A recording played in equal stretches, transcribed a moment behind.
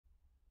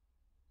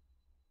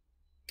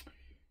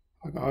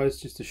Hi guys,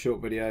 just a short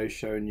video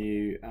showing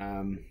you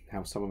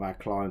how some of our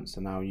clients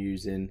are now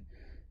using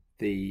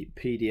the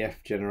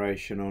PDF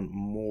generation on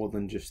more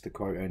than just the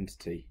quote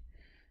entity.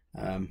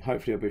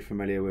 Hopefully you'll be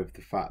familiar with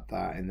the fact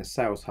that in the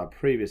Sales Hub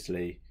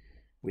previously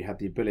we had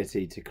the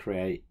ability to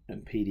create a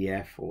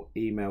PDF or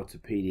email to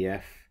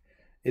PDF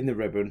in the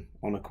ribbon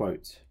on a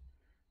quote.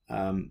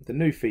 The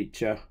new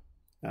feature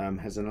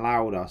has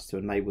allowed us to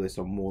enable this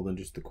on more than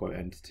just the quote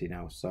entity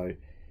now. So if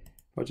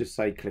I just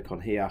say click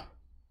on here,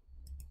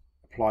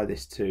 apply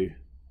this to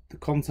the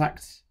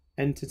contact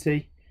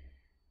entity,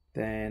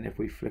 then if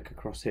we flick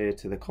across here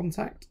to the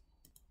contact,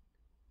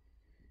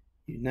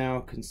 you now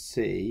can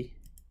see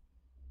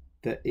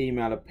the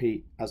email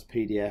as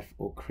PDF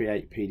or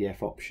create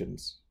PDF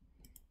options.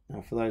 Now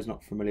for those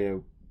not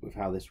familiar with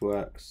how this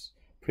works,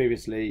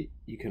 previously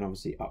you can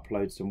obviously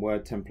upload some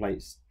Word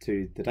templates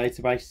to the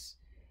database,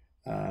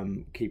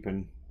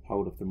 keeping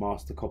hold of the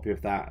master copy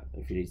of that.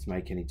 If you need to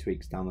make any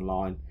tweaks down the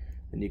line,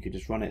 then you could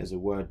just run it as a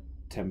Word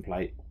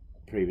template.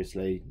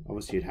 Previously,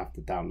 obviously you'd have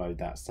to download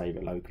that, save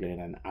it locally, and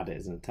then add it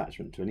as an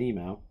attachment to an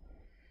email.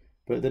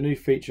 But the new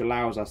feature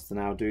allows us to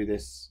now do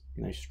this,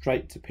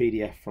 straight to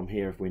PDF from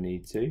here if we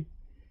need to.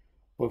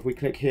 Or if we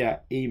click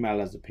here,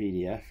 email as a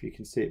PDF, you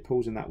can see it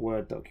pulls in that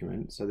Word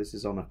document. So this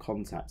is on a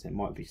contact. It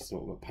might be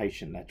sort of a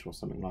patient letter or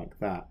something like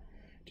that.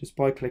 Just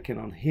by clicking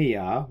on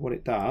here, what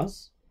it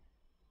does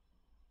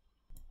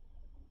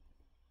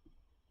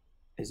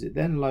is it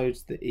then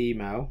loads the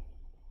email.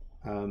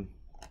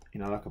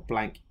 Like a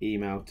blank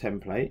email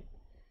template.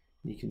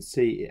 You can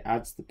see it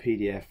adds the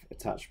PDF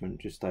attachment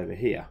just over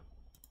here.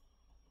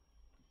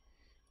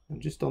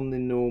 And just on the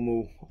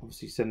normal,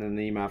 obviously sending an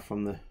email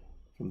from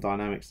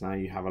Dynamics now,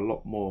 you have a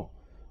lot more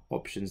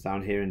options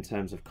down here in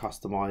terms of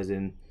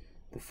customizing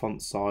the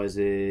font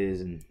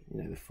sizes and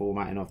the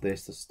formatting of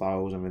this, the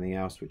styles, everything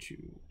else, which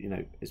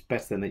is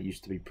better than it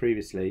used to be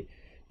previously.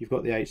 You've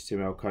got the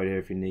HTML code here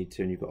if you need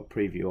to, and you've got a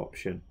preview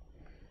option.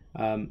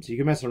 So you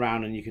can mess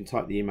around and you can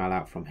type the email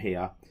out from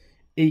here.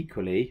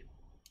 Equally,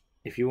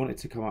 if you wanted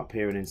to come up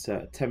here and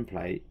insert a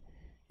template,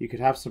 you could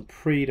have some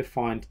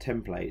predefined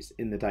templates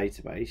in the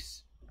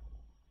database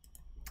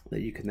that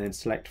you can then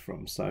select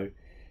from. So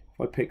if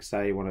I pick,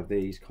 say, one of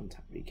these,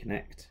 Contact Me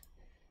Connect,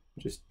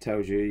 it just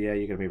tells you, yeah,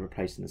 you're going to be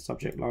replacing the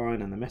subject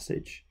line and the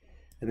message.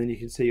 And then you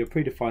can see your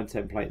predefined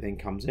template then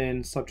comes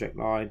in, subject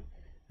line,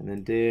 and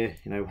then dear,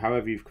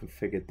 however you've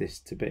configured this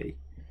to be.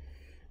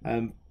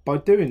 By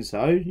doing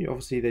so,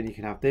 obviously then you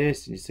can have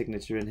this and your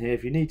signature in here.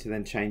 If you need to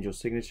then change your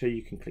signature,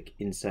 you can click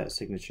insert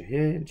signature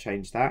here and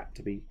change that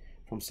to be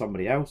from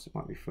somebody else. It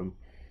might be from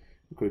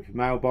a group of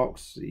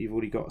mailbox. You've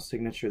already got a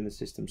signature in the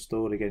system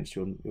stored against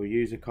your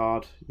user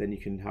card. Then you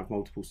can have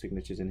multiple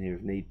signatures in here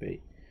if need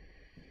be.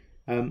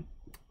 So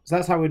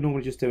that's how we'd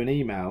normally just do an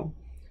email.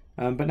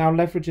 But now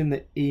leveraging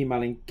the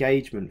email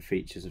engagement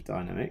features of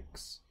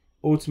Dynamics,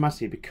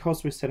 automatically,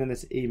 because we're sending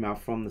this email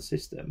from the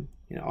system,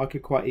 I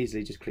could quite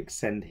easily just click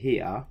send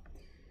here.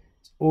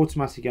 It's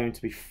automatically going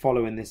to be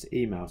following this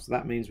email. So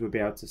that means we'll be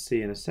able to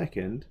see in a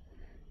second,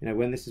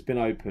 when this has been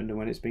opened and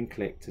when it's been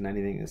clicked and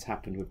anything that's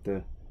happened with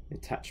the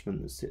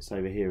attachment that sits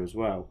over here as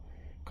well.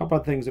 A couple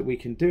of things that we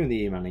can do in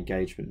the email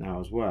engagement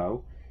now as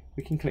well.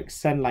 We can click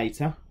send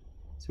later.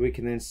 So we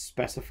can then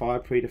specify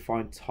a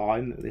predefined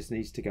time that this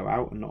needs to go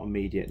out and not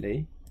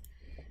immediately.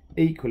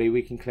 Equally,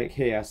 we can click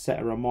here, set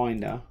a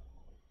reminder.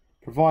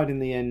 Providing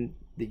the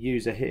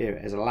user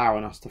here is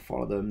allowing us to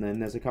follow them, then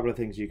there's a couple of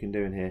things you can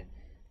do in here.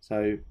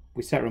 So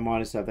we set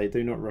reminders so if they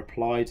do not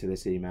reply to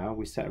this email,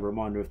 we set a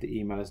reminder if the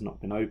email has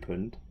not been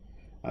opened,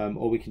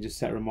 or we can just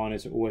set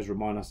reminders to always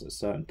remind us at a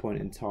certain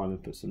point in time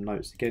and put some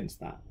notes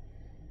against that.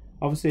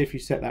 Obviously, if you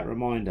set that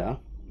reminder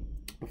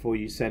before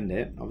you send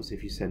it, obviously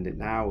if you send it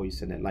now or you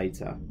send it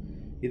later,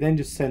 you then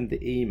just send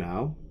the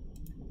email.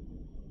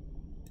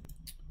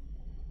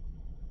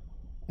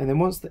 And then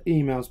once the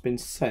email's been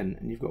sent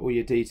and you've got all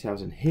your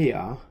details in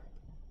here,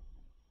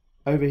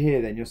 over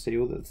here then you'll see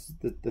all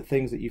the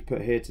things that you've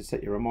put here to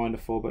set your reminder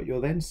for, but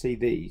you'll then see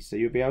these. So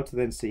you'll be able to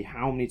then see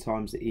how many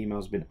times the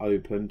email's been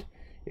opened,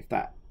 if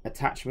that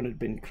attachment had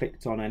been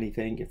clicked on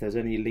anything, if there's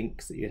any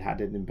links that you'd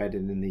had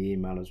embedded in the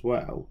email as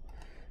well.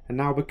 And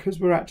now because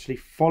we're actually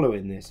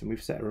following this and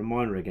we've set a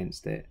reminder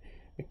against it,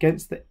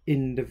 against the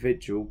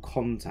individual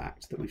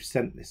contact that we've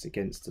sent this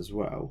against as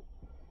well,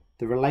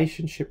 the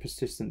relationship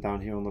assistant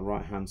down here on the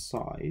right hand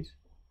side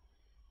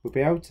will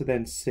be able to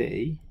then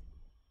see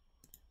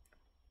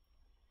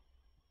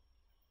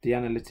the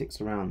analytics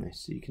around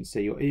this. So you can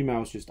see your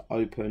email's just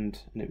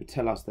opened and it would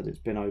tell us that it's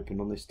been opened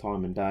on this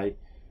time and day.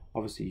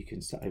 Obviously you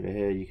can set over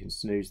here, you can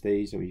snooze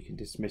these or you can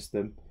dismiss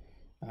them.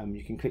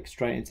 You can click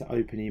straight into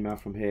open email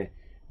from here.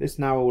 This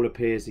now all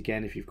appears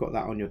again. If you've got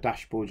that on your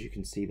dashboard, you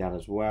can see that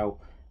as well.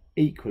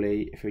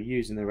 Equally, if you're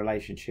using the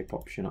relationship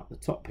option up the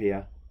top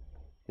here,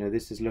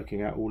 this is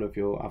looking at all of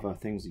your other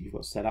things that you've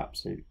got set up.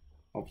 So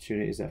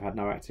opportunities that have had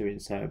no activity in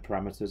certain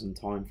parameters and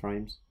time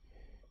frames.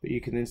 But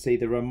you can then see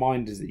the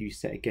reminders that you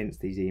set against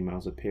these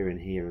emails appear in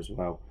here as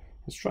well.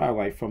 And straight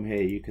away from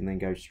here, you can then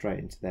go straight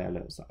into their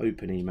alerts. The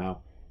open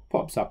email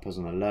pops up as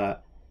an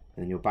alert,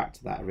 then you're back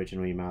to that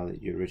original email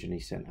that you originally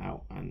sent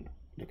out and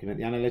looking at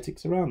the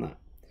analytics around that.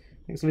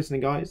 Thanks for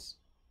listening, guys.